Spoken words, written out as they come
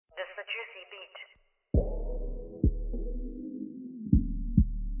the Juicy Beat.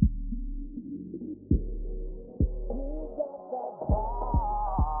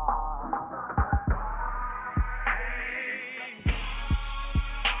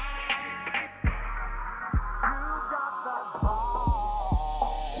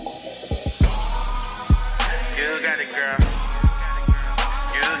 You got it, girl.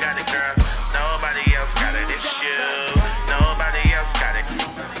 You got it, girl. Nobody else got it. It's you. Nobody else got it.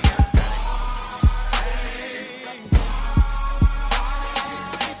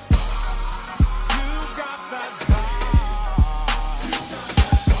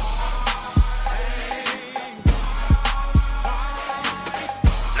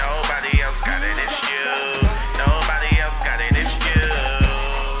 Nobody else got it. It's you. Nobody else got it. It's you.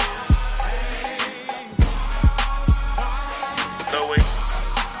 Louie.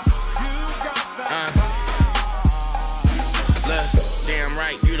 Look, damn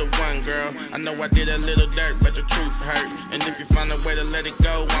right, you the one, girl. I know I did a little dirt, but the truth hurt. And if you find a way to let it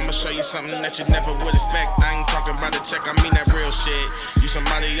go, I'ma show you something that you never would expect. I ain't talking about a check, I mean that real shit. You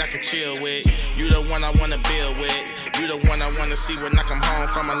somebody I can chill with. You the one I wanna build with. You the one I wanna see when I come home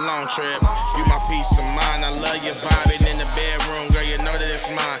from a long trip. You my peace of mind, I love your vibing in the bedroom, girl, you know that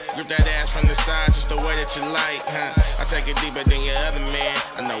it's mine. Grip that ass from the side, just the way that you like, I take it deeper than your other man.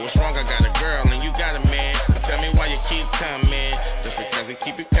 I know what's wrong, I got a girl and you got a man. But tell me why you keep coming, just because it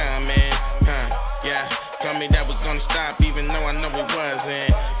keep it coming, yeah. Tell me that we're gonna stop, even though I know we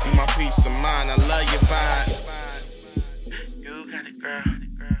wasn't. You my peace of mind, I love your vibe. You got it, girl.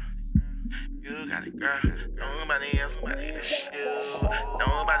 You got it, girl. Nobody else got it, it's you.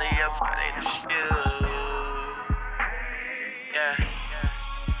 Nobody else got it, it's you. Yeah.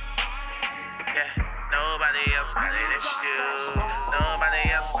 Nobody else got it, it's you. Nobody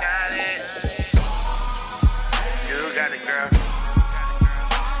else got it. You got it, girl.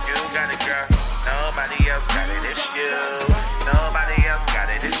 You got it, girl. Nobody else got it, it's you. Nobody else got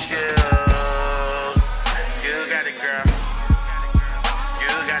it, it's you. You got it, girl. You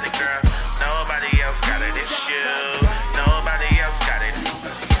got it, girl. Nobody else got it, it's you. Nobody else got it.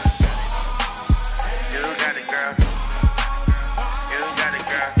 You got it, girl. You got it,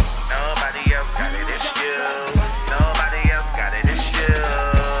 girl. Nobody else got it, it's you. Nobody else got it, it's you.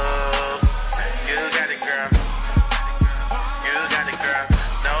 You got it, girl. You got it, girl.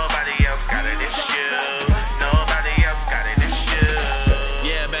 Nobody else got it, it's you. Nobody else got it, it's you.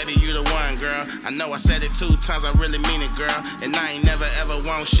 Yeah, baby, you the one, girl. I know I said it 2 times, I really mean it, girl. And I ain't never ever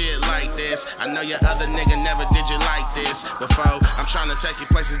want shit like this. I know your other nigga never did you like this before. I'm trying to take you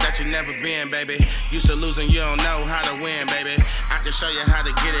places that you never been, baby. Used to lose and you don't know how to win, baby. I can show you how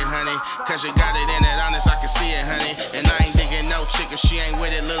to get it, honey. Cause you got it in it honest, I can see it, honey. And I ain't digging no chick if she ain't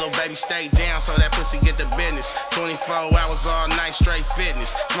with it, little baby, stay down so that pussy get the business. 24 hours all night, straight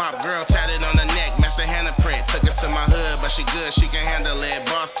fitness. Smart girl tatted on the neck, match the hand print. Took her to my hood, but she good, she can handle it.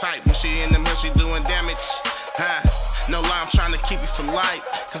 Boss type, when she in the middle, she doing damage. No lie, I'm trying to keep you for life.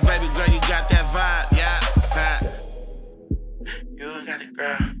 Cause baby girl, you got that vibe, yeah. You got it,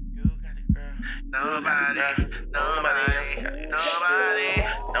 girl. You got it, girl. Nobody else got it. Nobody else got it.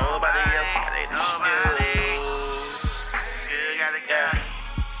 Nobody else got it. You got it, girl.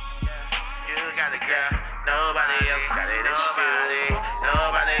 You got it, girl. Nobody else got it. It's you.